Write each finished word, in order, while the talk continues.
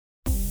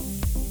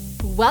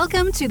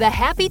Welcome to the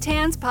Happy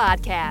Tans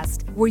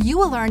Podcast, where you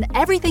will learn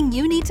everything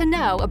you need to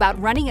know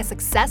about running a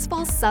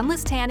successful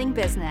sunless tanning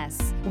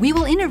business. We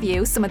will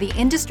interview some of the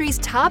industry's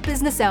top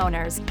business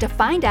owners to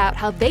find out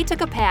how they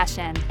took a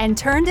passion and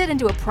turned it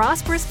into a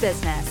prosperous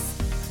business.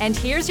 And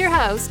here's your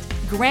host,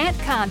 Grant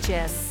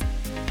Conscious.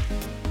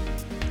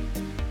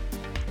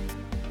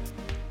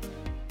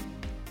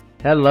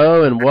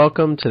 Hello and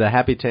welcome to the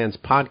Happy Tans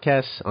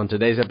Podcast. On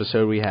today's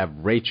episode, we have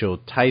Rachel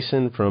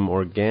Tyson from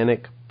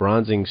Organic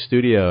Bronzing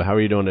Studio. How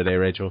are you doing today,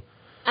 Rachel?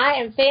 I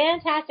am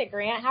fantastic,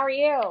 Grant. How are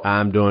you?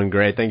 I'm doing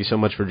great. Thank you so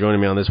much for joining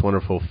me on this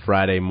wonderful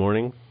Friday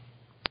morning.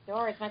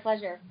 Sure, it's my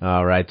pleasure.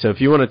 All right. So if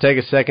you want to take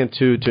a second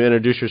to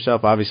introduce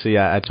yourself, obviously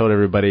I told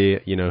everybody,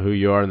 who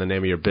you are and the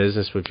name of your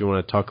business. But if you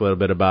want to talk a little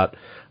bit about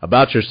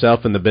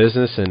yourself and the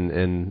business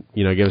and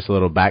give us a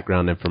little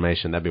background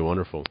information, that'd be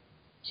wonderful.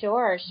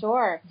 Sure.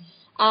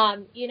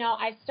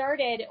 I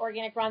started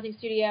Organic Bronzing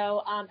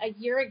Studio a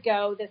year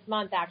ago this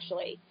month,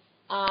 actually.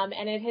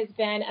 And it has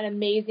been an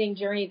amazing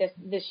journey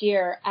this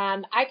year.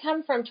 I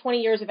come from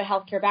 20 years of a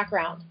healthcare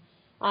background.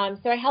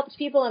 So I helped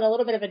people in a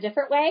little bit of a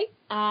different way.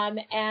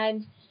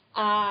 And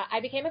I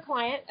became a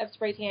client of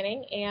spray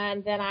tanning,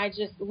 and then I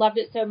just loved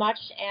it so much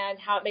and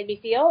how it made me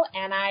feel.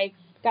 And I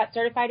got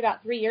certified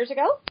about 3 years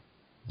ago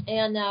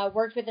and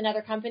worked with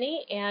another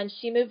company, and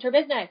she moved her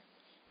business.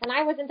 And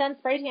I wasn't done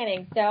spray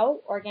tanning,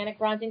 so Organic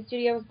Bronzing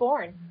Studio was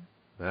born.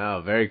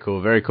 Oh, very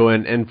cool, very cool.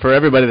 And for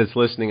everybody that's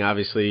listening,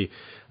 obviously,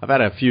 I've had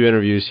a few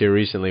interviews here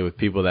recently with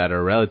people that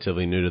are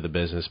relatively new to the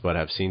business but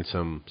have seen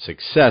some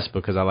success,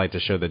 because I like to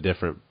show the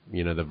different,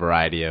 the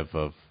variety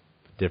of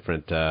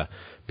different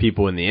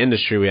people in the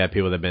industry. We have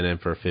people that have been in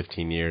for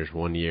 15 years,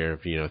 1 year,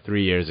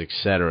 3 years,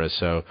 etc.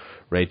 So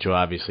Rachel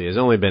obviously has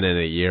only been in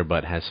a year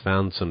but has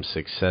found some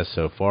success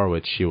so far,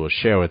 which she will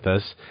share with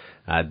us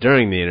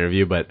during the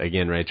interview. But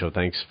again, Rachel,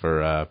 thanks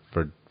for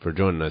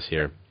joining us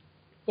here.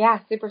 Yeah,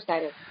 super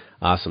excited.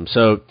 Awesome.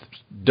 So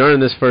during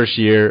this first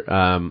year,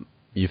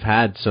 you've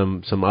had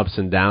some ups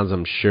and downs,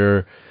 I'm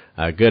sure,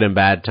 good and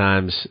bad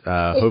times.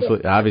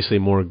 Hopefully, obviously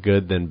more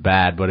good than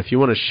bad. But if you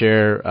want to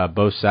share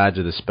both sides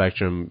of the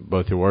spectrum,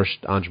 both your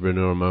worst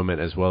entrepreneurial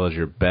moment as well as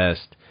your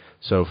best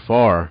so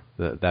far,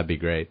 that'd be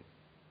great.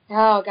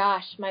 Oh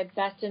gosh, my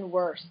best and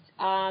worst.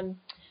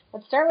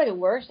 Let's start with the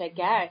worst, I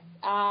guess.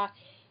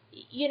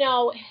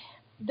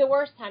 The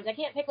worst times, I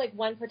can't pick like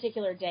one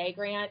particular day,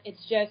 Grant.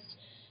 It's just,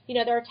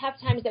 there are tough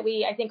times that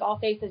I think all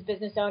face as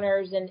business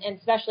owners and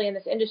especially in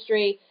this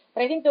industry.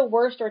 But I think the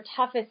worst or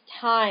toughest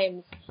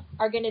times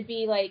are going to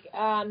be like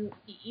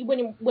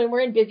when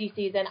we're in busy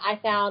season. I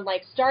found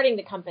like starting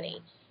the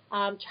company,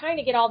 trying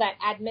to get all that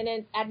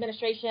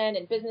administration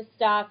and business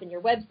stuff and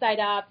your website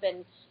up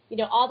and,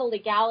 all the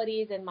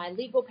legalities and my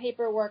legal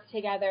paperwork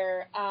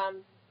together.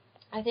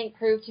 I think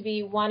proved to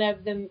be one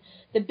of the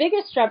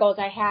biggest struggles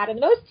I had and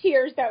the most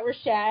tears that were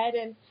shed.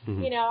 And,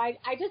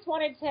 I just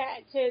wanted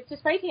to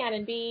spray tan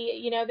and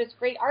be, this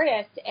great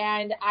artist.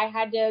 And I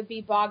had to be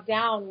bogged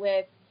down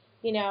with,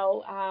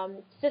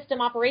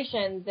 system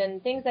operations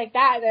and things like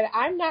that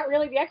I'm not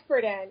really the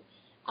expert in.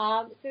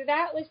 So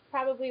that was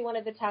probably one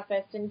of the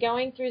toughest, and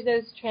going through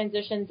those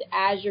transitions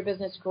as your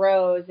business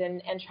grows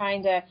and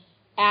trying to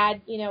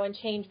add, and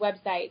change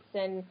websites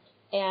and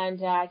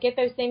get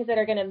those things that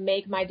are going to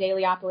make my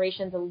daily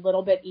operations a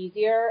little bit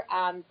easier.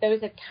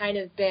 Those have kind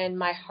of been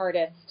my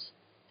hardest,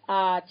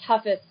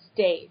 toughest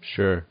stage.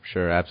 Sure,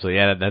 absolutely.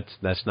 Yeah,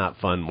 that's not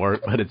fun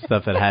work, but it's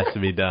stuff that has to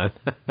be done.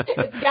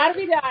 It's got to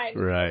be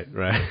done. Right.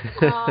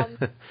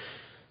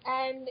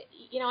 And,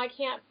 I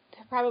can't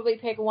probably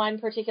pick one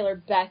particular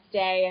best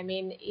day. I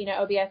mean,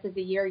 OBS is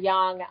a year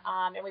young,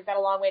 and we've got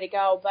a long way to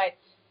go, but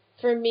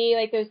for me,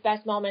 like those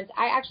best moments,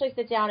 I actually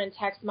sit down and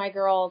text my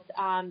girls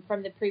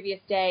from the previous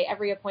day,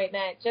 every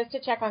appointment, just to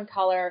check on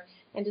color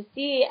and to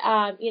see,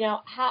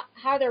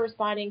 how they're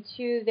responding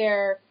to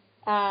their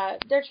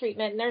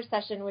treatment and their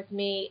session with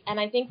me. And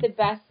I think the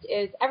best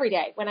is every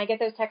day when I get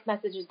those text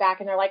messages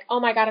back and they're like, oh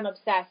my God, I'm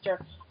obsessed,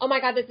 or oh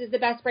my God, this is the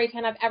best spray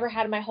tan I've ever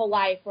had in my whole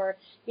life, or,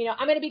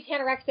 I'm going to be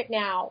tanorexic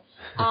now.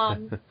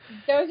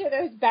 Those are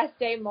those best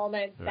day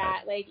moments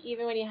that like,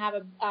 even when you have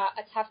a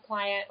tough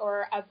client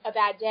or a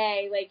bad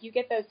day, like you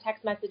get those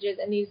text messages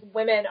and these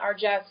women are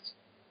just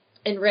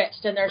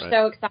enriched and they're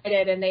so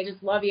excited and they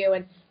just love you.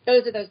 And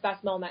those are those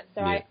best moments.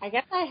 So yeah. I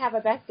guess I have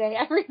a best day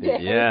every day.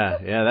 Yeah,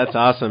 that's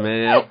awesome.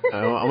 And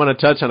I want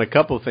to touch on a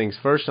couple of things.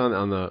 First,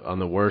 on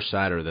the worst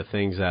side, or the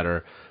things that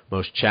are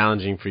most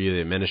challenging for you,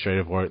 the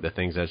administrative work, the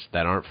things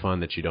that aren't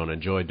fun, that you don't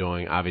enjoy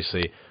doing,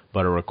 obviously,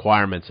 but are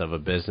requirements of a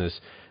business.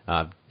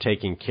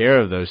 Taking care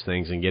of those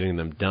things and getting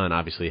them done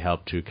obviously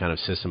help to kind of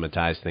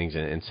systematize things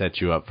and set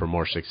you up for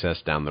more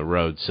success down the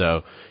road.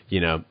 So,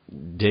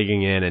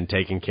 digging in and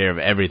taking care of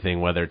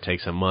everything, whether it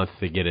takes a month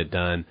to get it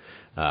done,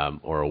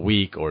 or a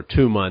week or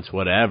 2 months,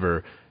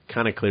 whatever,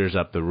 kind of clears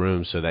up the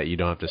room so that you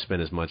don't have to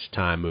spend as much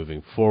time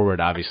moving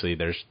forward. Obviously,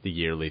 there's the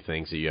yearly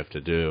things that you have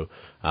to do,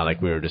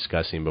 like we were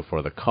discussing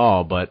before the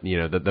call, but,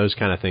 those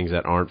kind of things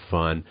that aren't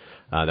fun,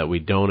 that we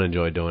don't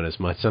enjoy doing as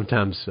much.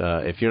 Sometimes,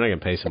 if you're not going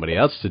to pay somebody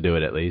else to do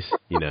it, at least,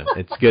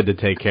 it's good to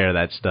take care of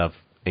that stuff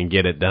and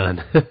get it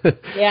done.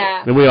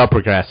 Yeah. And we all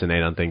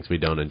procrastinate on things we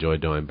don't enjoy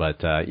doing, but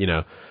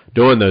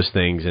doing those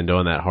things and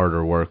doing that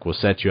harder work will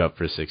set you up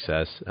for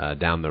success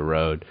down the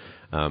road.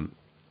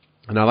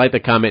 And I like the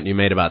comment you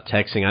made about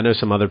texting. I know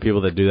some other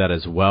people that do that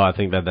as well. I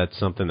think that that's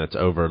something that's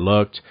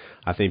overlooked.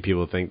 I think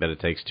people think that it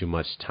takes too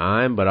much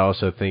time, but I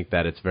also think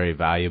that it's very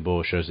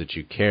valuable. It shows that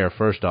you care,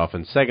 first off.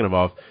 And second of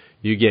all,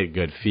 you get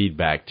good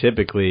feedback.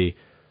 Typically,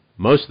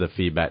 most of the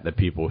feedback that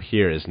people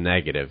hear is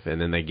negative, and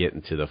then they get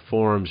into the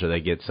forums or they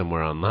get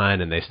somewhere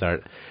online and they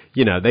start,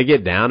 they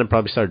get down and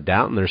probably start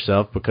doubting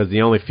themselves because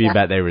the only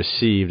feedback they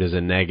received is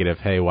a negative,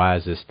 hey, why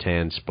is this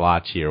tan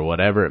splotchy or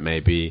whatever it may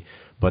be.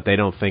 But they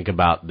don't think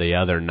about the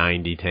other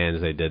 90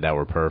 tans they did that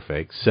were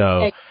perfect.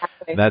 So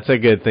That's a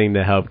good thing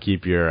to help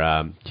keep your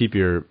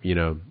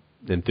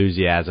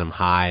enthusiasm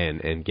high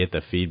and get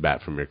the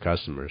feedback from your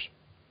customers.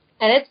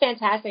 And it's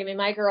fantastic. I mean,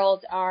 my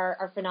girls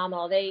are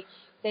phenomenal. They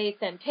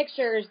send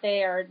pictures.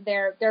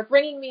 They're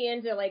bringing me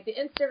into like the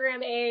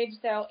Instagram age.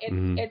 So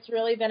it's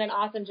really been an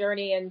awesome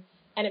journey, and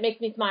it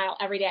makes me smile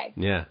every day.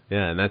 Yeah,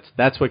 and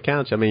that's what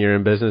counts. I mean, you're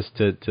in business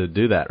to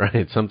do that, right?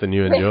 It's something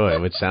you enjoy,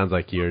 which sounds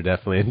like you're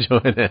definitely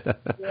enjoying it.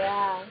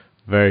 Yeah.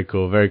 Very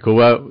cool, very cool.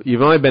 Well,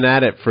 you've only been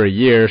at it for a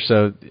year,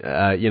 so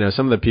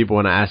some of the people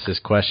when I ask this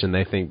question,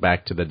 they think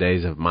back to the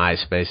days of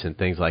MySpace and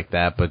things like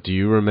that. But do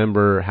you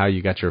remember how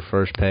you got your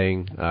first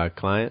paying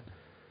client?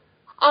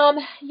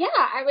 Yeah,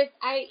 I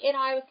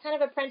was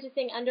kind of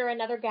apprenticing under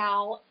another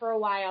gal for a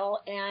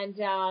while, and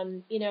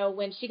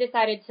when she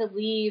decided to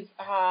leave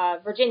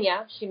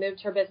Virginia, she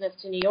moved her business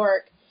to New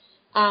York.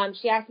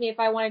 She asked me if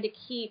I wanted to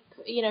keep,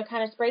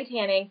 kind of spray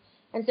tanning.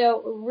 And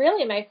so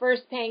really my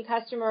first paying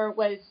customer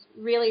was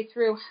really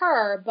through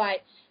her.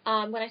 But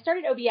when I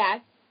started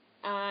OBS,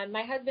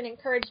 my husband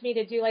encouraged me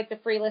to do like the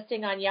free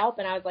listing on Yelp.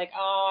 And I was like,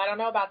 I don't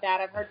know about that.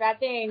 I've heard bad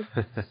things.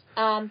 But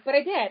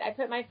I did. I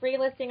put my free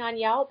listing on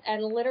Yelp,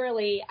 and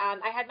literally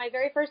I had my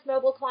very first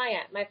mobile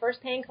client. My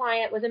first paying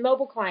client was a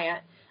mobile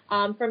client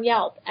from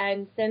Yelp.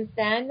 And since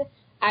then,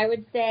 I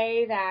would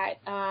say that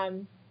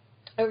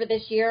over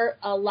this year,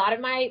 a lot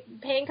of my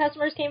paying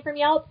customers came from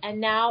Yelp.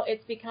 And now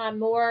it's become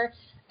more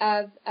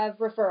of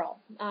referral,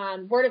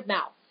 word of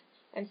mouth.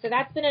 And so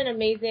that's been an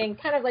amazing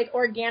kind of like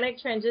organic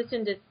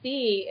transition to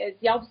see, as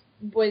Yelp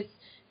was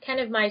kind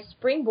of my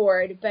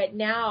springboard, but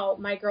now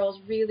my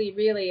girls really,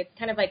 it's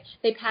kind of like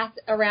they pass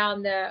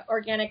around the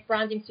organic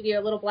bronzing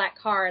studio little black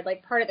card,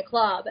 like part of the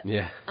club.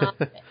 Yeah.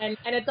 And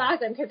it's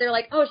awesome because they're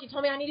like, she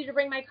told me I needed to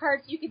bring my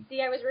card so you could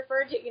see I was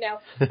referred to,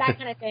 that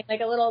kind of thing,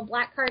 like a little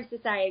black card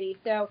society.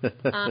 So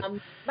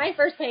my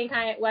first paying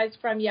client was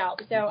from Yelp,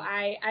 so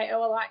I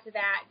owe a lot to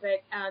that.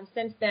 But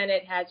since then,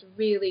 it has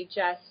really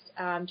just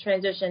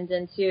transitioned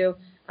into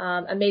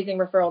amazing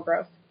referral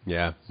growth.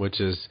 Yeah, which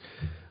is,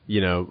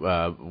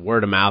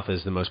 word of mouth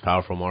is the most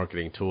powerful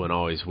marketing tool and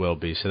always will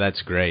be. So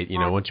that's great.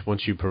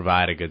 Once you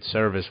provide a good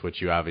service, which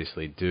you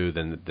obviously do,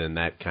 then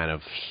that kind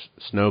of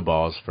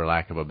snowballs, for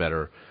lack of a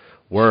better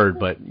word.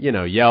 But,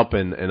 Yelp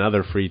and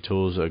other free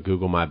tools,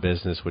 Google My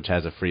Business, which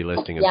has a free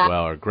listing as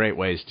well, are great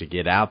ways to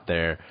get out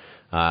there.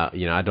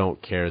 I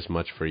don't care as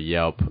much for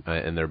Yelp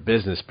and their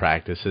business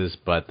practices,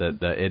 but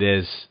it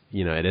is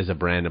a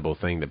brandable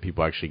thing that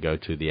people actually go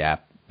to the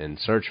app and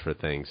search for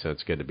things. So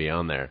it's good to be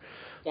on there.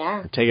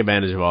 Yeah. Take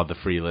advantage of all the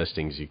free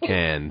listings you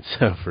can.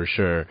 So for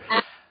sure.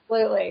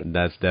 Absolutely.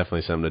 That's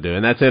definitely something to do.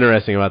 And that's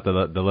interesting about the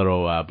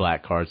little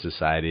Black Card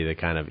Society, the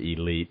kind of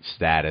elite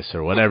status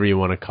or whatever you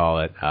want to call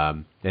it.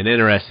 An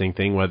interesting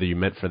thing, whether you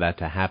meant for that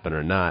to happen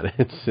or not.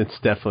 It's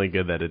definitely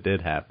good that it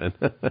did happen.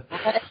 From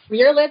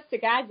your lips to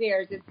God's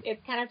ears,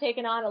 it's kind of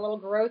taken on a little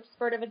growth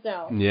spurt of its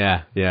own.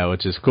 Yeah,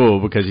 which is cool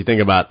because you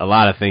think about a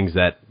lot of things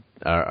that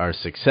are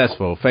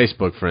successful.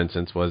 Facebook, for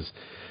instance, was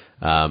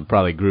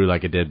probably grew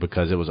like it did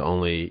because it was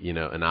only,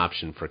 an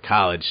option for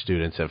college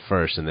students at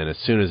first. And then as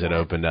soon as it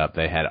opened up,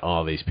 they had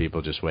all these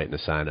people just waiting to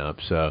sign up.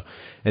 So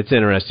it's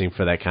interesting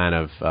for that kind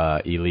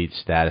of elite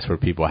status where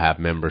people have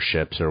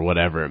memberships or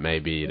whatever it may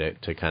be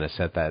to kind of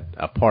set that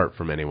apart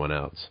from anyone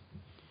else.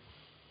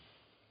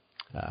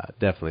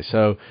 Definitely.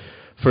 So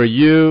for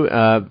you,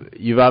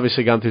 you've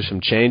obviously gone through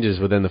some changes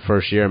within the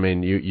first year. I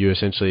mean, you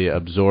essentially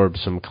absorbed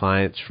some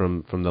clients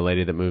from the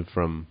lady that moved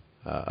from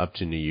up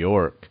to New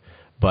York.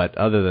 But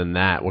other than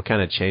that, what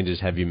kind of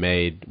changes have you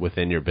made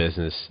within your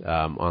business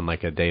on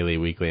like a daily,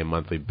 weekly, and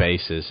monthly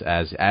basis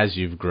as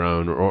you've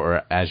grown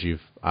or as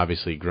you've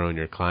obviously grown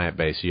your client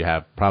base? You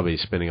have probably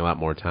spending a lot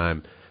more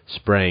time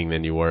spraying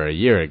than you were a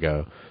year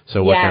ago.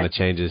 So what kind of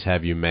changes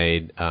have you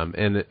made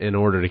in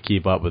order to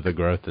keep up with the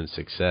growth and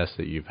success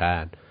that you've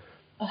had?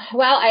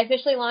 Well, I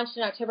officially launched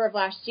in October of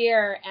last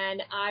year,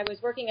 and I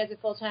was working as a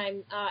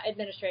full-time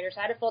administrator. So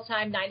I had a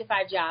fulltime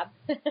 9-to-5 job.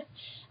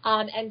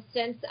 And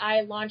since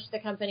I launched the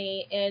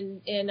company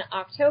in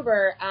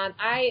October,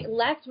 I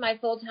left my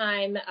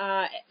full-time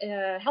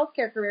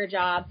healthcare career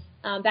job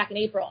back in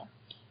April.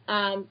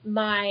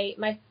 My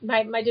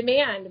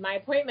demand, my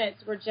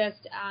appointments were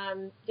just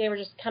they were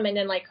just coming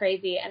in like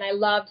crazy, and I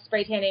loved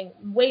spray tanning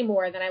way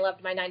more than I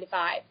loved my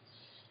 9-to-5.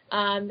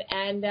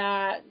 And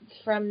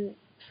from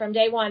from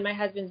day one, my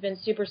husband's been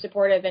super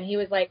supportive, and he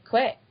was like,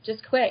 quit,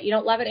 just quit. You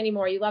don't love it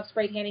anymore. You love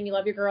spray tanning. You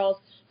love your girls.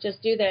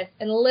 Just do this.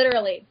 And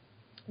literally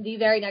the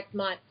very next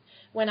month,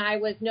 when I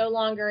was no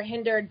longer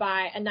hindered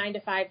by a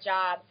 9-to-5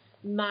 job,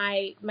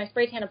 my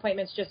spray tan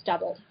appointments just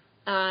doubled.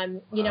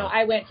 You know,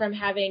 I went from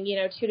having,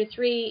 2 to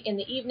 3 in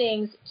the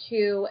evenings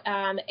to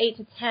 8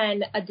 to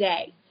 10 a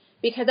day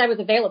because I was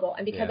available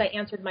and because I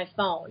answered my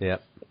phone.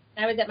 Yep.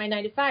 I was at my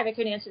 9 to 5. I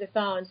couldn't answer the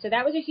phone. So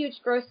that was a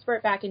huge growth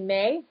spurt back in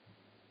May.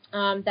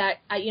 That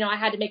I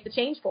had to make the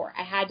change for.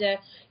 I had to,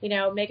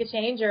 make a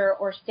change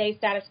or stay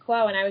status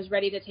quo, and I was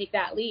ready to take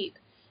that leap.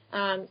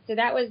 So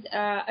that was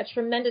a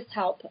tremendous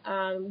help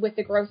with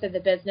the growth of the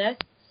business.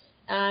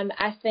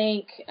 I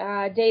think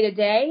day to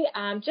day,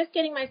 just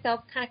getting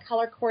myself kind of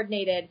color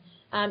coordinated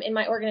in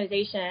my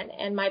organization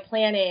and my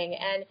planning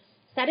and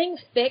setting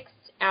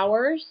fixed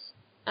hours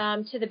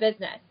to the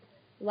business.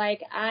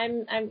 Like I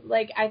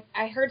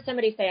heard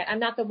somebody say it. I'm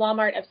not the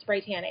Walmart of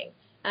spray tanning.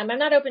 I'm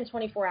not open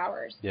 24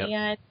 hours. Yep.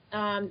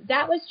 And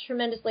that was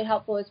tremendously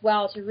helpful as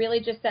well to really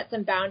just set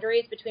some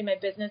boundaries between my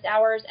business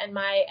hours and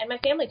my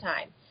family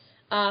time.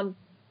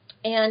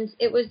 And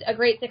it was a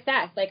great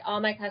success. Like all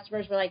my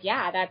customers were like,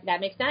 yeah, that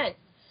makes sense.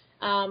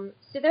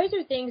 So those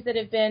are things that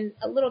have been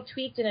a little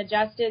tweaked and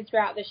adjusted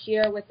throughout this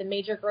year with the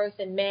major growth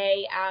in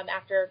May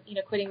after,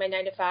 quitting my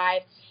 9 to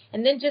 5,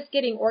 and then just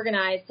getting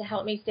organized to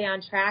help me stay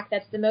on track.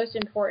 That's the most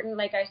important.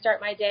 Like I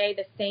start my day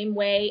the same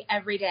way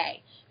every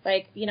day.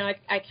 Like,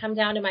 I come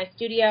down to my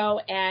studio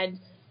and,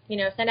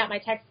 send out my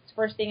texts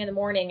first thing in the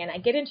morning, and I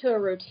get into a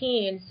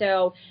routine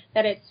so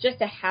that it's just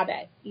a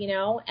habit,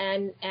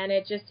 and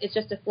it's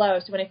just a flow.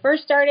 So when I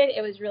first started,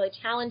 it was really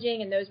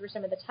challenging, and those were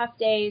some of the tough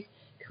days,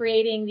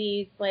 creating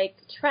these like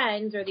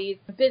trends or these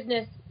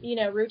business,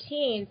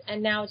 routines.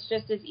 And now it's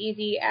just as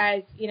easy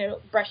as,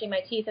 brushing my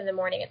teeth in the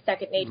morning. It's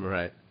second nature.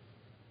 Right.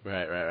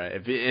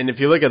 If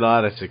you look at a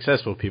lot of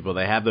successful people,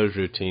 they have those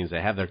routines.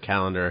 They have their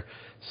calendar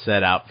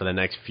set out for the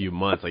next few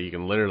months. Like you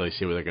can literally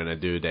see what they're going to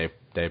do day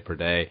per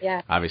day.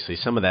 Yeah. Obviously,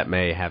 some of that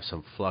may have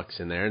some flux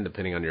in there, and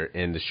depending on your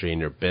industry and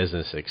your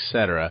business,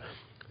 etc.,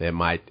 it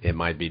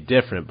might be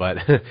different. But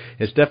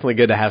it's definitely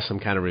good to have some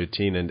kind of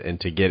routine and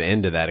to get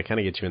into that. It kind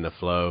of gets you in the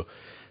flow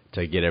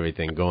to get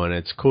everything going.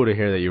 It's cool to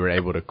hear that you were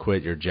able to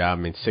quit your job.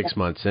 I mean, 6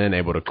 months in,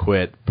 able to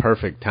quit.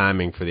 Perfect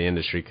timing for the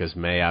industry because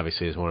May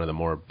obviously is one of the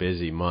more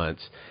busy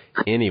months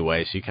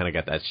anyway, so you kind of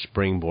got that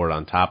springboard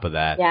on top of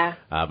that. Yeah.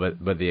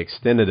 But the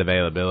extended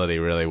availability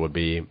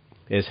really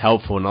is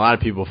helpful, and a lot of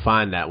people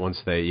find that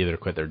once they either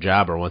quit their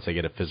job or once they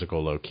get a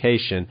physical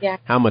location,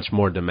 how much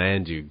more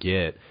demand you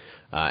get.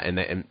 And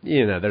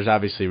there's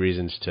obviously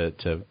reasons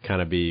to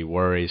kind of be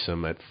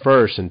worrisome at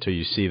first until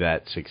you see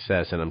that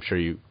success, and I'm sure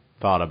you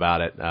thought about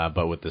it,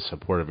 but with the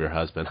support of your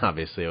husband,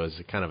 obviously it was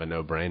kind of a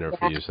no-brainer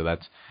for you. So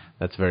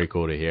that's very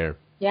cool to hear.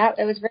 Yeah,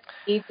 it was great.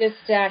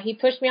 He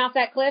pushed me off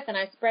that cliff, and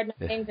I spread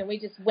my wings, and we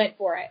just went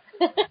for it.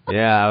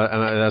 Yeah,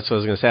 that's what I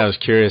was going to say. I was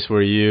curious,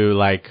 were you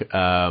like,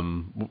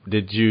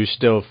 did you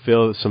still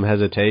feel some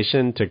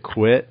hesitation to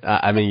quit?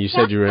 I mean, you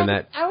said you were in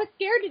that. I was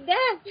scared to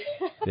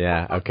death.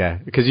 Yeah, okay.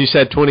 Because you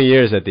said 20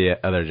 years at the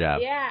other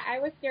job. Yeah, I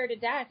was scared to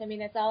death. I mean,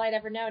 that's all I'd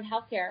ever known,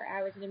 healthcare.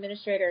 I was an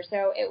administrator,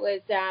 so it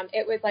was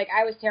like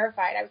I was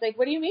terrified. I was like,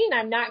 what do you mean?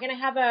 I'm not going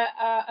to have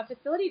a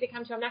facility to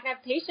come to. I'm not going to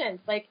have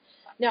patients. Like,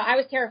 no, I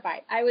was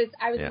terrified. I was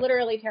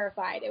literally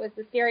terrified. It was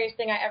the scariest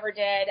thing I ever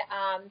did.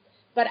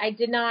 But I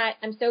did not.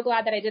 I'm so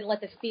glad that I didn't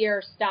let the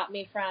fear stop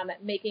me from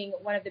making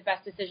one of the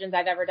best decisions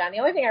I've ever done. The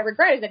only thing I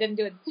regret is I didn't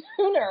do it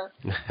sooner.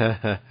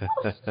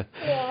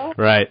 Yeah.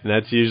 Right. And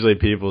that's usually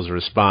people's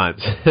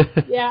response.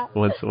 Yeah.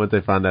 once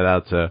they find that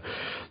out. So,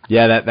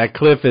 yeah, that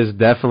cliff is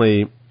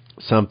definitely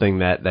something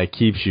that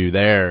keeps you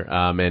there,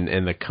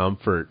 and the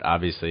comfort,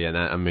 obviously. And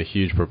I'm a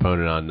huge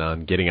proponent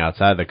on getting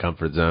outside the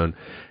comfort zone.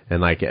 And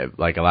like a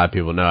lot of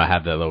people know, I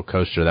have that little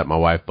coaster that my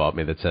wife bought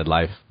me that said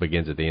life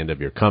begins at the end of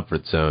your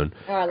comfort zone.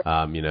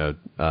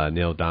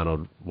 Neil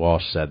Donald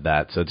Walsh said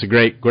that. So it's a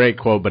great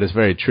quote, but it's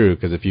very true,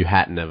 because if you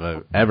hadn't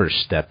ever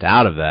stepped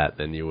out of that,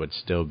 then you would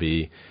still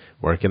be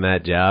working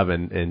that job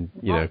and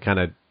kind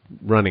of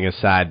running a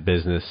side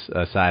business,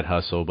 a side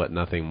hustle, but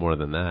nothing more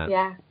than that.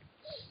 Yeah.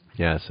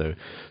 Yeah,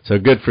 so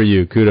good for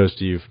you. Kudos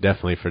to you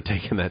definitely for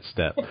taking that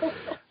step.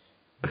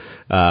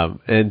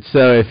 And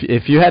so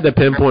if you had to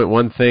pinpoint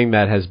one thing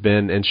that has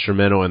been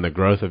instrumental in the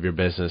growth of your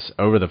business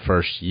over the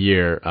first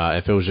year,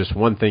 if it was just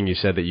one thing you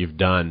said that you've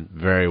done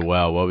very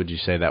well, what would you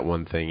say that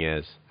one thing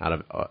is out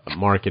of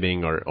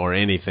marketing or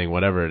anything,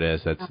 whatever it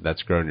is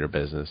that's grown your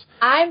business?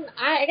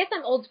 I guess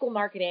I'm old school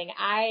marketing.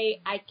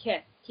 I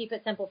keep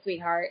it simple,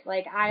 sweetheart.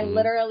 Like I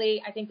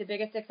literally, I think the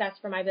biggest success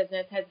for my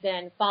business has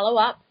been follow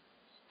up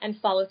and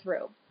follow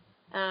through.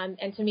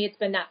 And to me, it's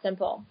been that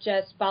simple.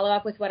 Just follow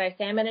up with what I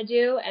say I'm going to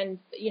do and,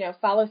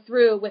 follow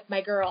through with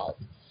my girls.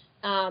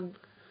 And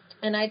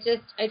I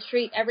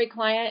treat every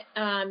client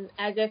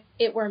as if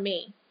it were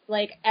me.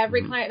 Like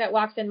every client that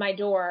walks in my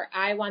door,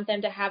 I want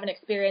them to have an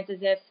experience as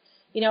if,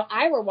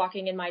 I were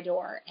walking in my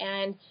door,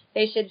 and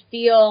they should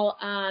feel,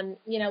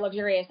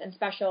 luxurious and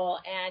special,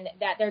 and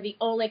that they're the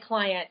only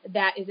client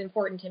that is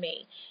important to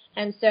me.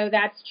 And so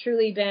that's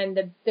truly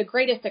been the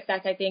greatest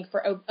success, I think,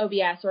 for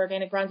OBS, or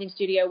Organic Bronzing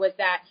Studio, was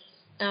that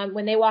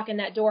when they walk in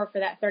that door for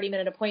that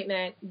 30-minute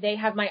appointment, they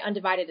have my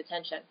undivided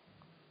attention.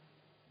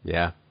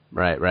 Yeah,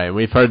 right.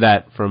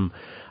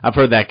 I've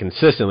heard that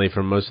consistently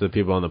from most of the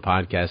people on the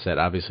podcast that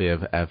obviously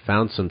have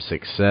found some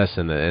success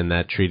in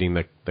that, treating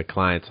the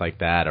clients like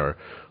that, or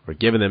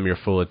giving them your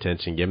full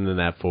attention, giving them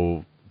that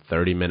full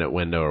 30-minute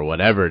window or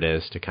whatever it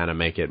is, to kind of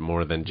make it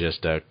more than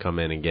just a come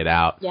in and get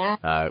out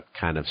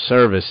kind of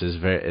service is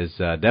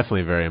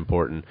definitely very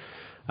important.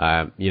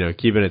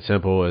 Keeping it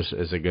simple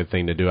is a good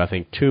thing to do. I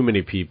think too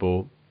many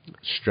people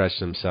stretch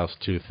themselves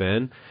too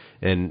thin.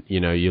 And,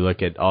 you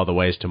look at all the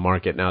ways to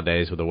market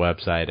nowadays with a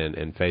website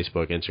and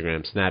Facebook,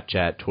 Instagram,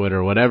 Snapchat,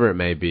 Twitter, whatever it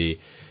may be,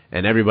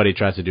 and everybody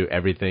tries to do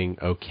everything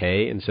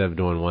okay instead of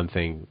doing one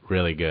thing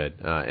really good.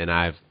 And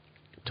I've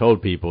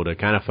told people to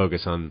kind of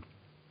focus on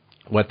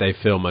what they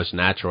feel most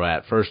natural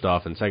at, first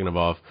off, and second of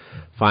all,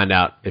 find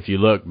out if you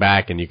look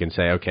back and you can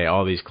say, okay,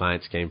 all these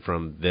clients came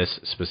from this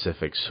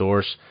specific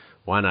source.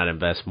 Why not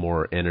invest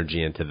more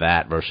energy into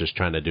that versus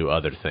trying to do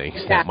other things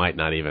that might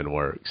not even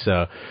work?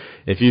 So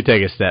if you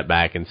take a step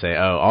back and say,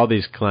 oh, all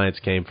these clients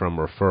came from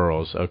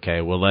referrals,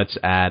 okay, well, let's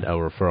add a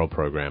referral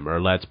program,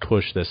 or let's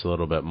push this a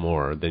little bit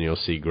more, then you'll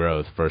see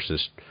growth,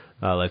 versus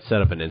let's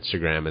set up an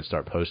Instagram and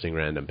start posting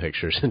random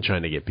pictures and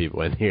trying to get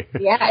people in here.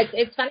 Yeah,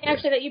 it's funny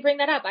actually that you bring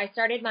that up. I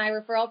started my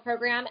referral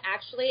program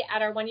actually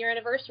at our 1-year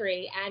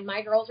anniversary, and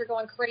my girls are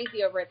going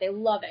crazy over it. They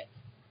love it.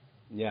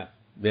 Yeah.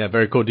 Yeah,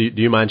 very cool. Do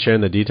you mind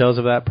sharing the details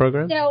of that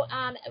program? So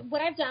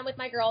what I've done with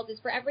my girls is,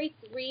 for every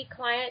 3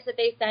 clients that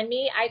they send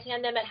me, I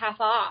tan them at half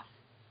off.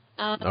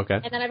 Okay.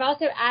 And then I've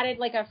also added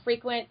like a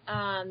frequent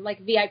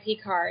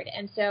VIP card.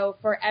 And so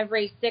for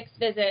every 6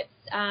 visits,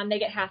 they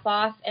get half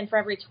off. And for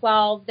every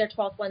 12, their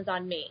 12th one's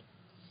on me.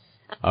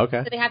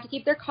 Okay. So they have to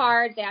keep their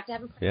cards. They have to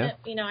have them present.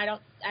 Yeah.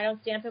 I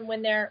don't stamp them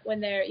when they're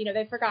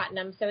they've forgotten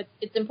them. So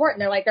it's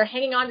important. They're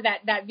hanging on to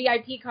that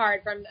VIP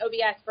card from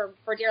OBS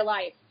for dear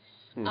life.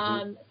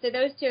 Mm-hmm. So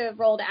those 2 have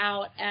rolled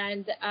out,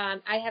 and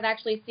I have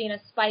actually seen a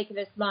spike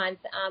this month.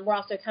 We're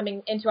also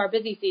coming into our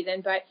busy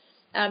season, but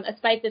a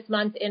spike this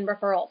month in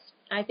referrals.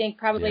 I think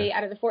probably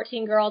out of the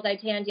 14 girls I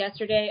tanned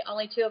yesterday,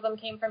 only 2 of them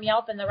came from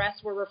Yelp, and the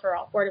rest were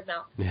referral, word of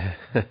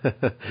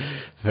mouth.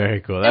 Very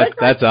cool.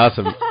 That's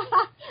awesome.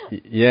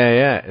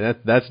 Yeah.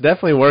 That's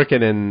definitely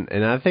working,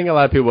 and I think a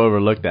lot of people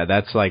overlook that.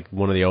 That's like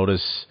one of the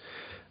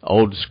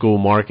old school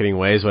marketing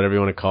ways, whatever you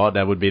want to call it.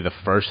 That would be the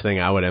first thing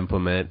I would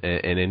implement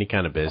in any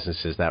kind of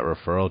business, is that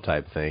referral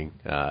type thing.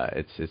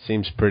 It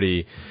seems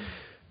pretty,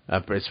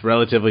 it's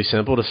relatively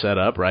simple to set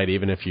up, right?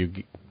 Even if you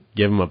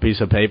give them a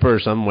piece of paper or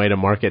some way to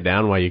mark it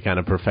down while you kind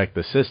of perfect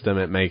the system,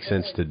 it makes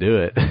sense to do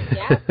it.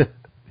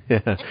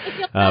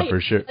 Yeah.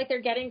 For sure. Like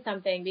they're getting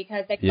something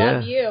because they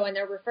love you and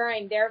they're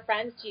referring their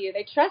friends to you.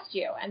 They trust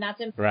you, and that's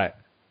important.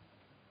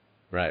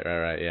 Right.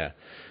 Yeah.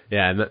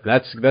 Yeah, and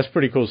that's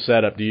pretty cool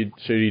setup. Do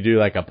you do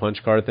like a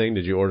punch card thing?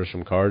 Did you order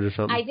some cards or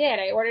something? I did.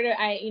 I ordered it.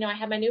 I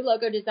had my new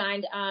logo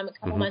designed a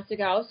couple months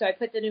ago, so I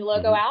put the new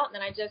logo out, and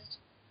then I just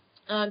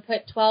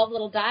put 12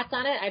 little dots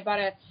on it. I bought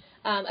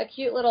a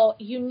cute little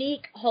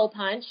unique hole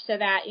punch so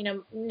that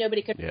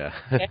nobody could. Yeah.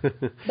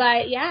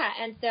 But yeah,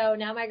 and so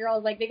now my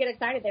girls they get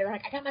excited. They're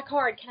like, I got my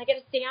card. Can I get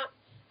a stamp?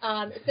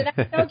 So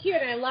that's so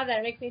cute, and I love that.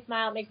 It makes me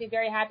smile. It makes me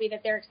very happy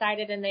that they're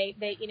excited, and they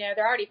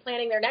they're already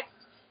planning their next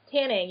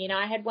tanning.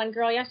 I had one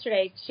girl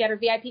yesterday. She had her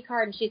VIP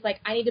card, and she's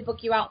like, I need to book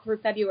you out through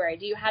February.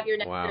 Do you have your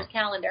next year's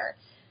calendar?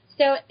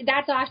 So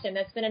that's awesome.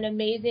 That's been an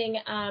amazing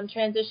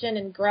transition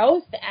and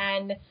growth.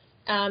 And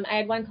I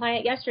had one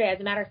client yesterday, as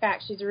a matter of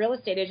fact. She's a real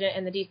estate agent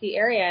in the D.C.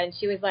 area, and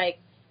she was like,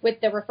 with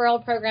the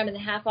referral program and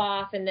the half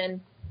off, and then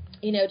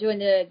doing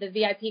the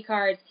VIP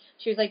cards,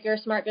 she was like, you're a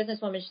smart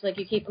businesswoman. She's like,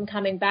 you keep them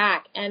coming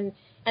back. And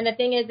the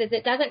thing is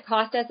it doesn't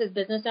cost us as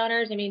business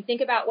owners. I mean,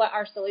 think about what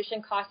our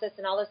solution costs us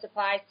and all the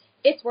supplies.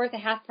 It's worth a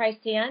half price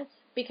tan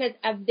because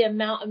of the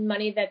amount of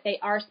money that they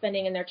are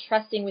spending, and they're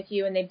trusting with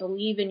you, and they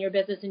believe in your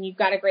business, and you've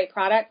got a great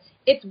product.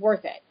 It's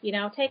worth it.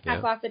 Take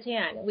half off the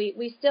tan.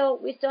 We still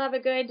have a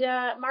good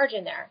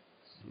margin there.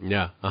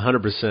 Yeah,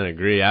 100%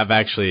 agree. I've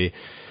actually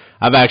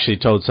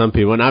told some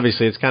people, and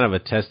obviously it's kind of a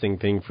testing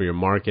thing for your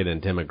market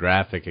and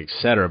demographic, et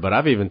cetera, but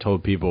I've even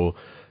told people,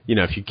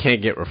 if you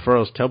can't get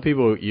referrals, tell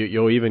people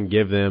you'll even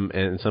give them,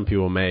 and some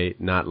people may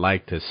not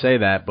like to say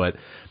that, but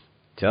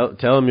tell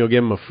them you'll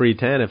give them a free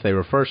tan if they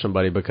refer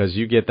somebody, because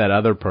you get that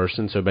other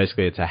person. So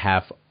basically it's a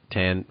half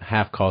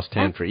cost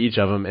tan for each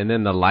of them, and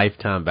then the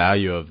lifetime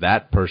value of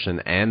that person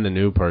and the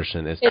new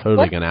person is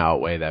totally going to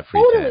outweigh that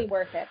free tan. Totally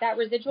worth it. That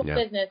residual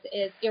business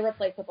is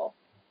irreplaceable.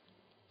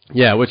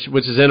 Yeah, which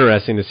is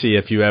interesting to see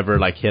if you ever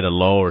hit a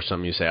low or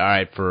something. You say, all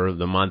right, for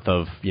the month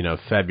of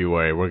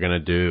February, we're going to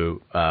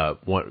do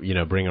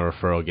bring a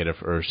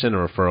referral, or send a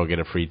referral, get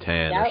a free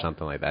tan or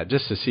something like that,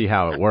 just to see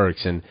how it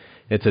works. And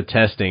it's a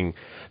testing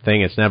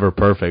thing. It's never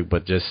perfect,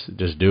 but just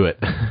do it.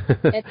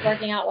 It's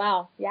working out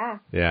well. Yeah.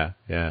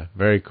 Yeah.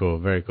 Very cool.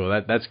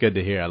 That's good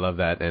to hear. I love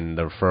that. And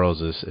the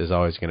referrals is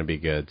always going to be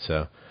good.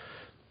 So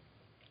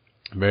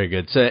Very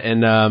good. So,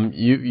 and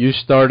you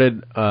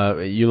started,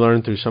 you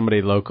learned through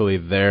somebody locally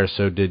there.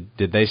 So did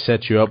they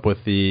set you up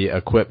with the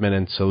equipment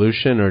and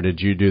solution, or did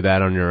you do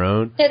that on your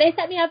own? So they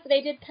set me up.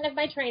 They did kind of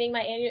my training,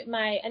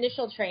 my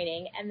initial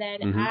training, and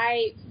then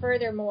I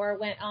furthermore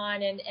went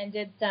on and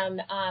did some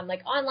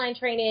like online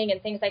training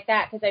and things like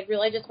that because I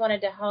really just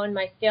wanted to hone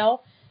my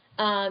skill.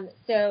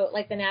 So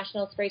like the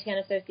National Spray Tan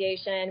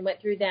Association,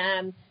 went through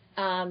them.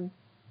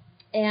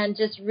 And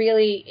just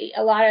really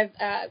a lot of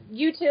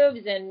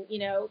YouTubes and,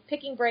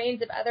 picking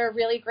brains of other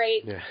really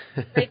great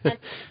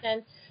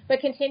content, but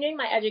continuing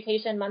my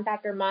education month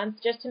after month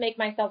just to make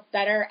myself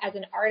better as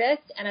an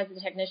artist and as a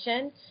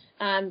technician.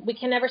 We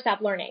can never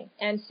stop learning.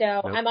 And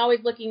so I'm always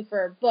looking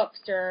for books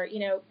or,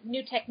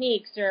 new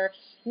techniques or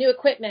new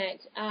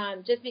equipment,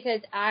 just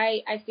because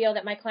I feel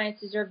that my clients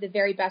deserve the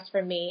very best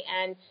from me.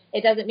 And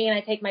it doesn't mean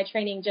I take my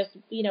training just,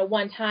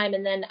 one time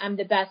and then I'm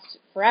the best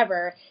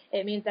forever.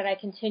 It means that I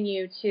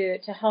continue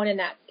to hone in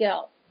that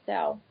skill.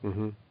 So.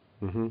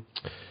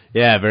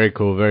 Yeah, very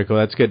cool. Very cool.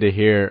 That's good to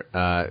hear.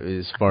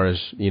 As far as,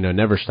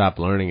 never stop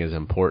learning is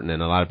important.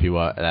 And a lot of people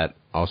that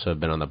also have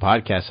been on the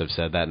podcast have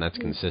said that, and that's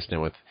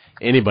consistent with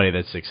anybody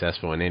that's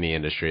successful in any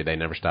industry. They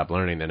never stop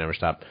learning. They never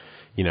stop,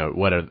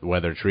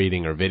 whether it's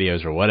reading or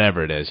videos or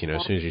whatever it is,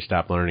 as soon as you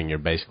stop learning, you're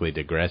basically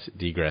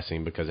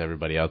degressing because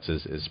everybody else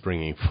is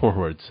springing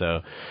forward.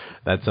 So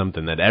that's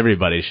something that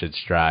everybody should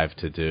strive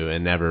to do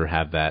and never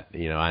have that,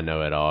 I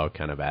know it all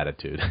kind of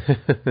attitude.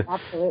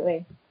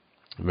 Absolutely.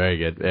 Very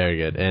good. Very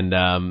good. And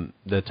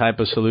the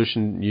type of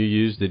solution you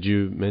use, did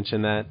you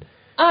mention that?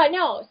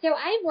 No. So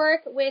I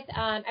work with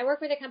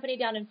a company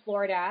down in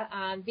Florida,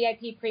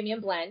 VIP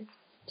Premium Blends.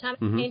 Thomas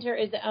Painter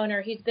is the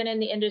owner. He's been in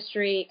the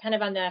industry kind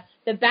of on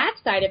the back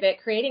side of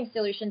it, creating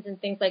solutions and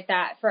things like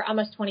that for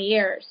almost 20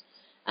 years.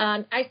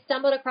 I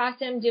stumbled across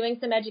him doing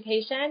some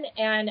education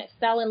and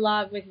fell in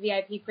love with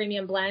VIP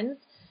Premium Blends.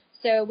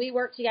 So we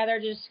worked together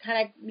to just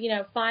kind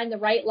of, find the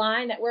right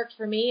line that worked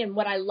for me and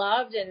what I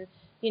loved. And,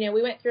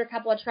 we went through a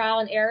couple of trial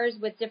and errors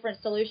with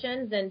different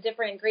solutions and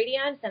different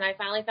ingredients. And I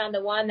finally found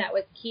the one that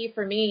was key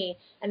for me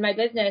and my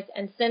business.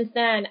 And since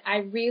then, I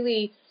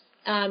really,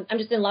 I'm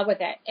just in love with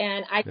it.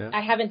 And I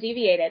haven't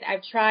deviated.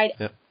 I've tried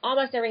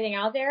almost everything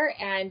out there.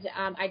 And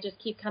I just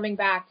keep coming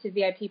back to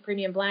VIP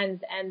Premium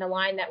Blends and the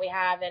line that we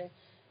have.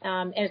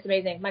 And it's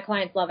amazing. My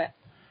clients love it.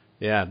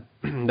 Yeah,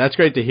 that's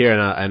great to hear.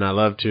 And I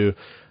love to,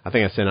 I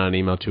think I sent out an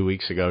email 2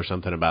 weeks ago or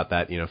something about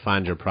that.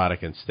 Find your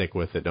product and stick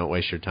with it. Don't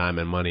waste your time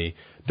and money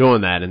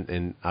doing that.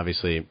 And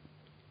obviously,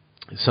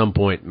 at some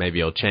point, maybe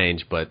it'll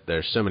change, but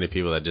there's so many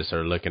people that just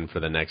are looking for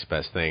the next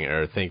best thing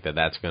or think that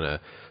that's going to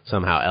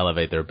somehow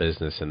elevate their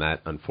business, and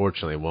that,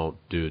 unfortunately, won't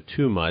do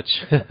too much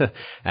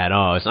at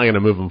all. It's not going to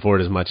move them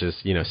forward as much as,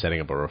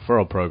 setting up a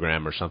referral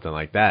program or something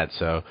like that.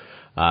 So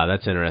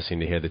that's interesting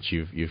to hear that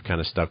you've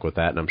kind of stuck with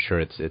that, and I'm sure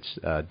it's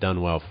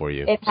done well for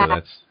you.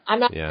 I'm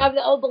not of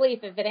the old belief,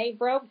 if it ain't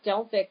broke,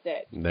 don't fix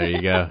it. There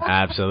you go.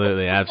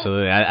 Absolutely,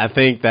 absolutely. I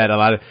think that a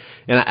lot of,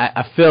 and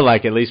I feel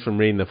like, at least from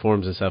reading the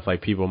forums and stuff,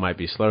 like people might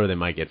be slower, they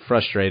might get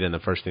frustrated, and the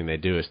first thing they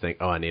do is think,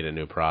 I need a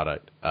new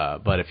product.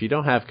 But if you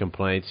don't have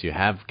complaints, you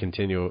have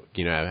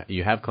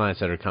you have clients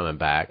that are coming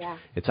back. Yeah.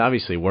 It's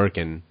obviously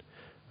working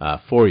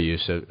for you.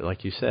 So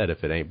like you said,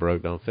 if it ain't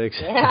broke, don't fix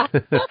it. Yeah.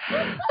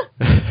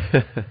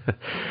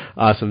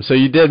 Awesome. So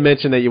you did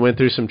mention that you went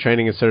through some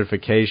training and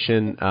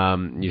certification.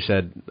 You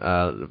said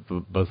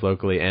both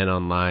locally and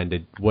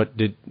online. What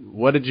did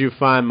you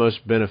find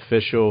most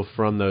beneficial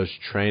from those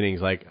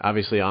trainings? Like,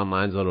 obviously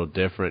online's a little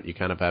different. You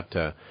kind of have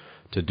to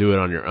do it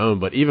on your own.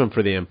 But even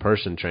for the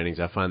in-person trainings,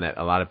 I find that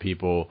a lot of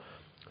people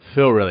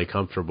feel really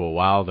comfortable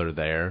while they're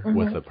there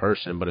with the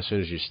person. But as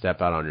soon as you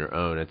step out on your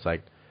own, it's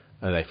like,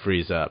 they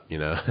freeze up,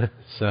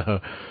 So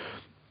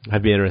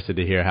I'd be interested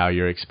to hear how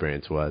your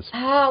experience was.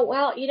 Oh,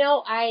 well,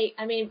 I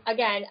mean,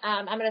 again,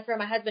 I'm going to throw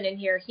my husband in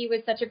here. He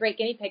was such a great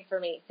guinea pig for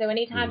me. So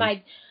anytime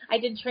I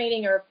did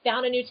training or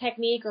found a new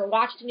technique or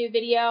watched a new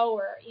video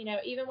or,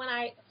 even when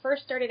I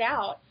first started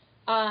out,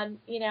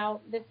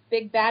 this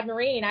big bad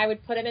Marine, I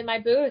would put him in my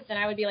booth and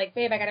I would be like,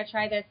 babe, I got to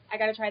try this. I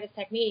got to try this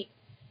technique.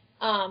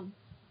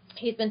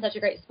 He's been such a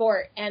great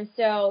sport. And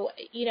so,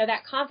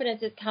 that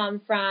confidence has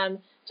come from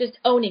just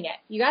owning it.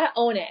 You got to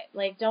own it.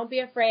 Like, don't be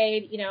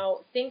afraid.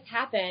 Things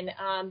happen,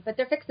 but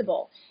they're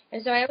fixable.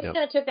 And so I always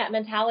kind of took that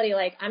mentality,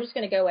 like, I'm just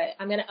going to go with it.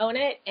 I'm going to own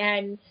it.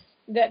 And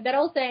that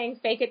old saying,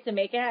 fake it to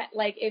make it.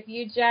 Like, if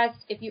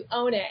you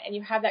own it and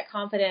you have that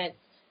confidence,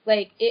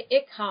 like,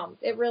 it comes.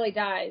 It really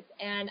does.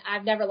 And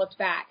I've never looked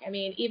back. I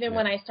mean, even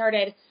when I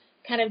started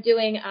kind of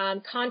doing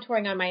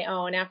contouring on my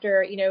own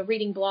after,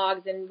 reading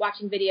blogs and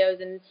watching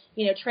videos and,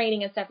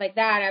 training and stuff like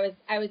that,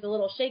 I was a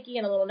little shaky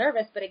and a little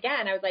nervous. But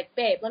again, I was like,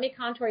 babe, let me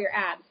contour your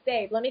abs.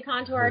 Babe, let me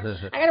contour.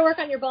 I got to work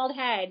on your bald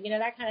head,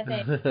 that kind of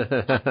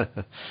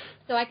thing.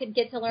 So I could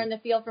get to learn the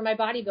feel for my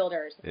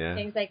bodybuilders,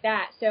 things like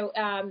that. So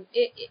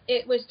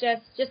it was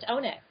just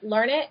own it,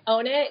 learn it,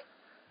 own it,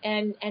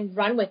 and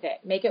run with it,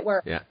 make it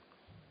work. Yeah.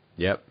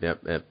 Yep.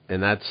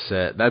 And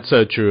that's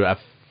so true. I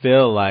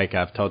feel like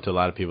I've talked to a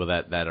lot of people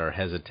that are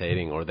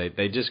hesitating, or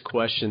they just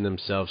question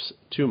themselves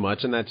too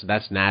much, and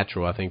that's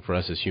natural, I think, for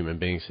us as human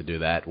beings to do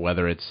that,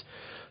 whether it's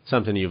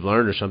something you've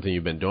learned or something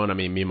you've been doing. I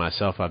mean, me,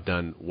 myself, I've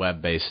done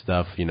web-based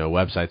stuff,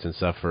 websites and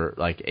stuff for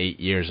like 8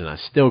 years, and I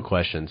still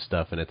question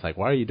stuff, and it's like,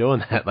 why are you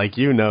doing that? Like,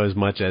 as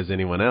much as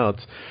anyone else,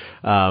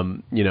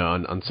 on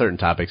certain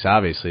topics,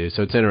 obviously.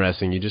 So it's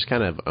interesting. You just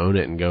kind of own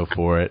it and go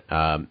for it.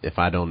 If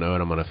I don't know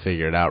it, I'm going to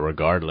figure it out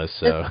regardless.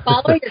 So just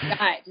follow your gut.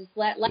 Just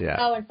let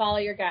go and follow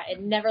your gut.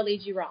 It never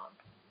leads you wrong.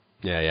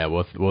 Yeah.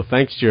 Well,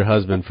 thanks to your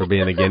husband for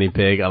being a guinea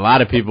pig. A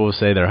lot of people will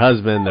say their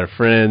husband, their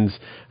friends.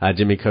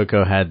 Jimmy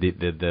Coco had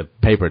the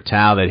paper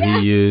towel that he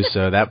used,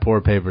 so that poor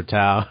paper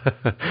towel.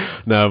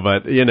 No,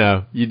 but,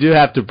 you do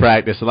have to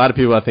practice. A lot of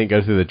people, I think,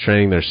 go through the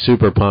training. They're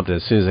super pumped, and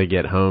as soon as they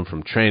get home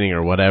from training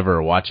or whatever,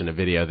 or watching a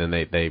video, then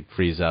they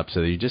freeze up.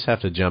 So you just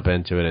have to jump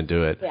into it and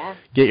do it. Yeah.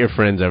 Get your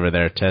friends over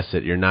there, test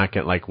it. You're not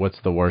going to, like,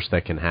 what's the worst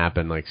that can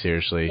happen? Like,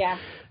 seriously. Yeah.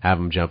 Have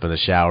them jump in the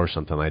shower or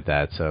something like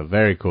that. So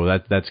very cool.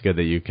 That's good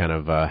that you kind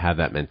of have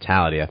that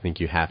mentality. I think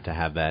you have to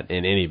have that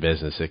in any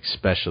business,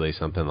 especially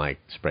something like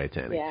spray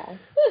tanning.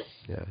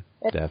 Yeah,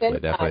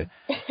 definitely.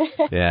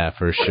 Yeah,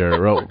 for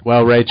sure.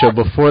 Well, Rachel,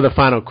 before the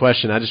final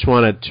question, I just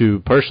wanted to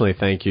personally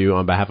thank you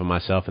on behalf of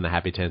myself and the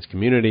Happy Tans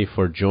community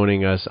for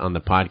joining us on the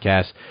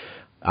podcast.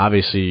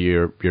 Obviously,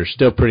 you're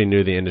still pretty new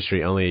to the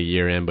industry, only a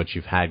year in, but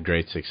you've had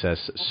great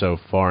success so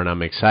far, and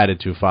I'm excited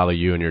to follow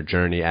you and your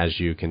journey as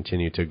you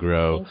continue to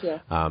grow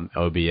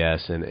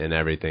OBS and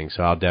everything.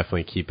 So I'll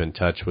definitely keep in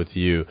touch with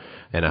you,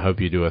 and I hope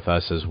you do with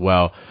us as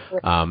well.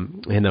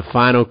 And the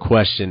final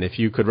question, if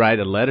you could write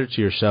a letter to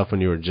yourself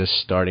when you were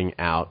just starting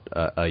out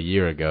a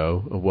year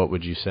ago, what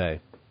would you say?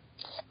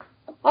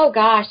 Oh,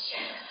 gosh.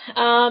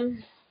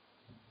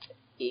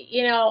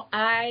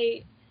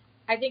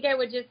 I think I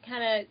would just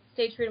kind of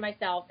stay true to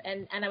myself,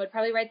 and I would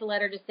probably write the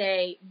letter to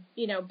say,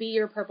 be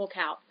your purple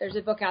cow. There's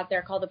a book out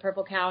there called The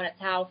Purple Cow, and it's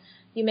how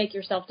you make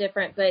yourself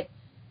different. But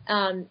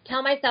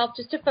tell myself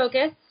just to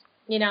focus,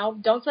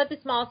 don't sweat the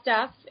small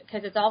stuff,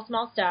 because it's all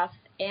small stuff,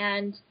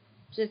 and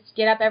just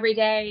get up every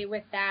day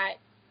with that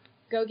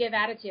go-give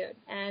attitude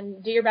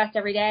and do your best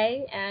every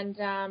day. And,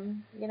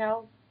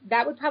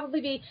 that would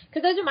probably be,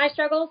 because those are my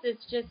struggles.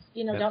 It's just,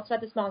 don't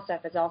sweat the small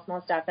stuff. It's all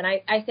small stuff. And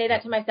I say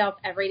that to myself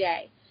every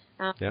day.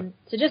 So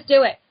just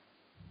do it.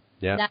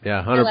 Yeah,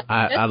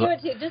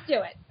 100%. Just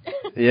do it.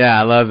 Yeah,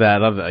 I love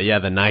that. Yeah,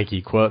 the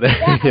Nike quote.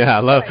 Yeah,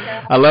 I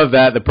love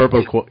that. The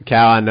Purple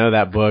Cow. I know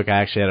that book. I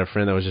actually had a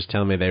friend that was just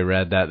telling me they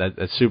read that.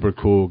 That's super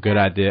cool. Good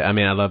idea. I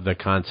mean, I love the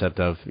concept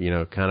of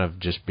kind of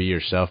just be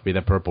yourself, be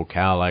the purple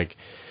cow. Like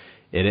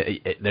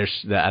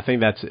I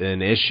think that's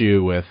an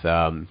issue with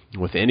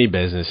any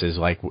business is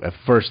like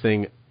first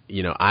thing.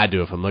 I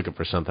do if I'm looking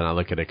for something, I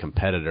look at a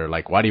competitor.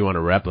 Like, why do you want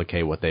to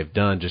replicate what they've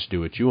done? Just do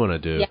what you want to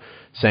do. Yeah.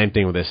 Same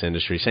thing with this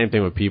industry. Same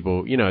thing with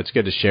people. It's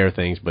good to share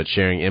things, but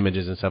sharing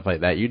images and stuff like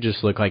that, you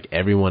just look like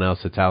everyone else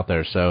that's out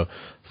there. So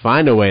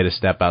find a way to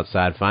step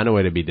outside. Find a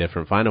way to be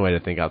different. Find a way to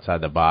think outside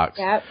the box.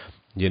 Yep.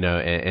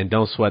 And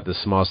don't sweat the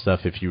small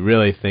stuff. If you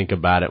really think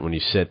about it when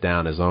you sit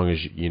down, as long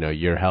as,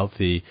 you're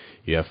healthy,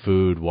 you have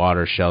food,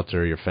 water,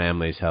 shelter, your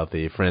family's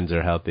healthy, your friends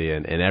are healthy,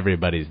 and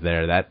everybody's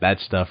there, that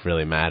stuff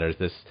really matters.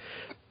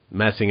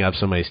 Messing up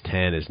somebody's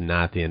 10 is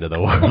not the end of the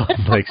world.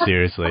 Like,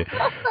 seriously.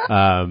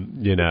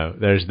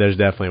 There's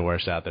definitely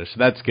worse out there. So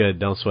that's good.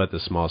 Don't sweat the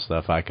small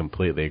stuff. I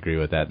completely agree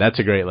with that. That's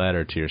a great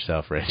letter to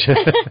yourself, Rich.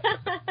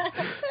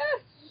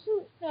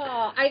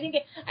 I think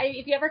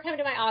if you ever come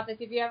to my office,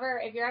 if you're ever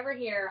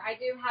here, I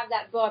do have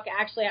that book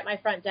actually at my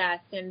front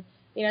desk. And,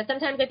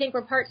 sometimes I think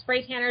we're part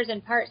spray tanners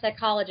and part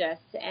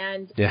psychologists.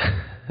 And,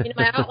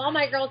 all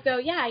my girls go,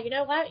 yeah, you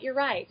know what? You're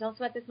right. Don't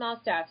sweat the small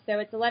stuff. So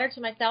it's a letter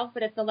to myself,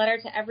 but it's a letter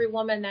to every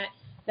woman that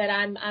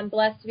I'm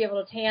blessed to be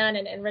able to tan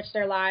and enrich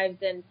their lives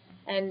and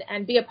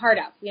be a part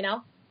of,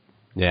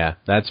 Yeah,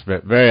 that's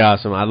very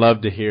awesome. I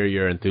love to hear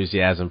your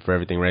enthusiasm for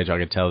everything, Rachel. I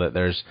can tell that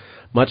there's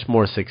much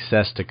more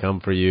success to come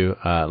for you,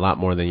 a lot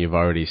more than you've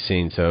already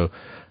seen. So,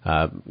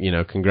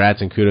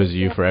 congrats and kudos to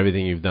you for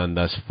everything you've done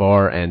thus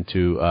far, and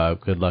to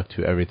good luck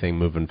to everything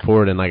moving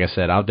forward. And like I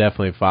said, I'll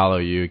definitely follow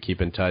you,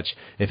 keep in touch.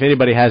 If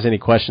anybody has any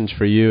questions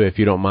for you, if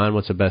you don't mind,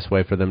 what's the best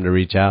way for them to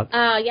reach out?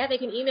 Yeah, they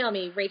can email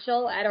me,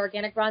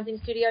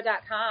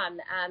 Rachel@organicbronzingstudio.com.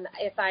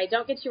 If I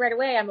don't get you right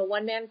away, I'm a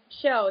one-man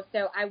show,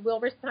 so I will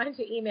respond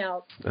to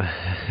emails.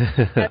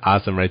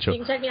 Awesome, Rachel. You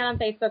can check me out on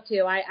Facebook,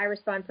 too. I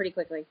respond pretty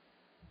quickly.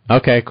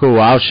 Okay, cool.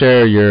 Well, I'll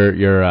share your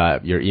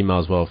email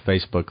as well,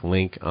 Facebook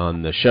link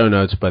on the show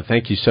notes. But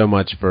thank you so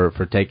much for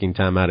taking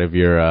time out of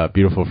your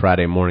beautiful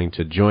Friday morning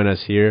to join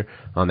us here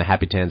on the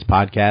Happy Tans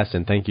podcast,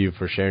 and thank you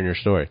for sharing your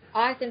story.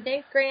 Awesome.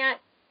 Thanks, Grant.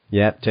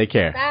 Yep, take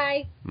care.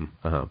 Bye.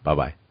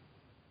 Bye-bye.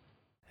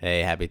 Hey,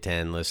 Happy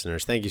Tan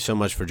listeners. Thank you so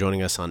much for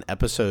joining us on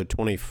episode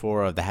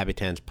 24 of the Happy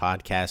Tans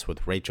podcast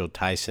with Rachel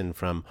Tyson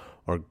from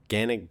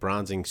Organic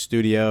Bronzing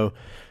Studio.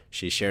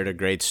 She shared a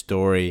great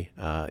story,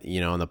 on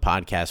the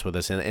podcast with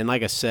us. And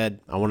like I said,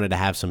 I wanted to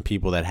have some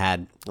people that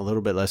had a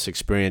little bit less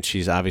experience.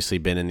 She's obviously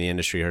been in the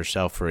industry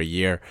herself for a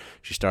year.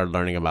 She started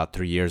learning about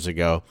 3 years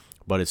ago.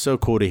 But it's so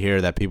cool to hear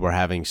that people are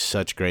having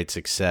such great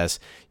success.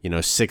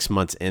 6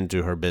 months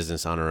into her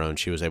business on her own,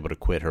 she was able to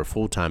quit her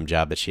full-time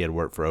job that she had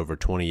worked for over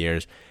 20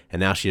 years. And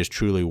now she is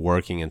truly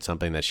working in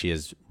something that she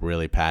is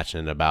really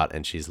passionate about,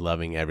 and she's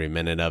loving every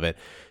minute of it.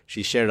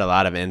 She shared a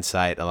lot of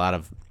insight, a lot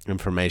of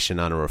information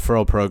on a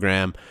referral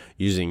program,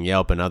 using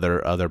Yelp and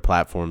other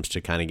platforms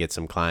to kind of get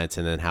some clients,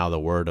 and then how the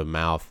word of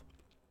mouth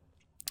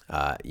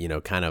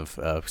kind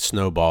of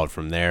snowballed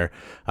from there.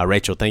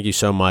 Rachel, thank you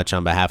so much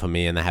on behalf of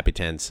me and the Happy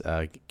Tans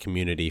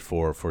community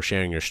for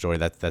sharing your story.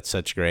 That's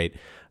such great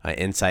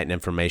insight and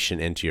information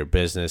into your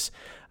business.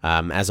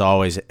 As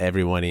always,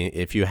 everyone,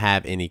 if you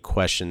have any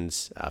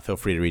questions, feel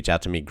free to reach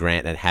out to me,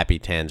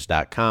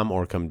 grant@happytans.com,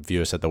 or come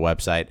view us at the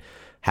website,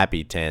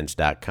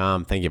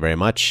 happytans.com. Thank you very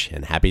much,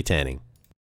 and happy tanning.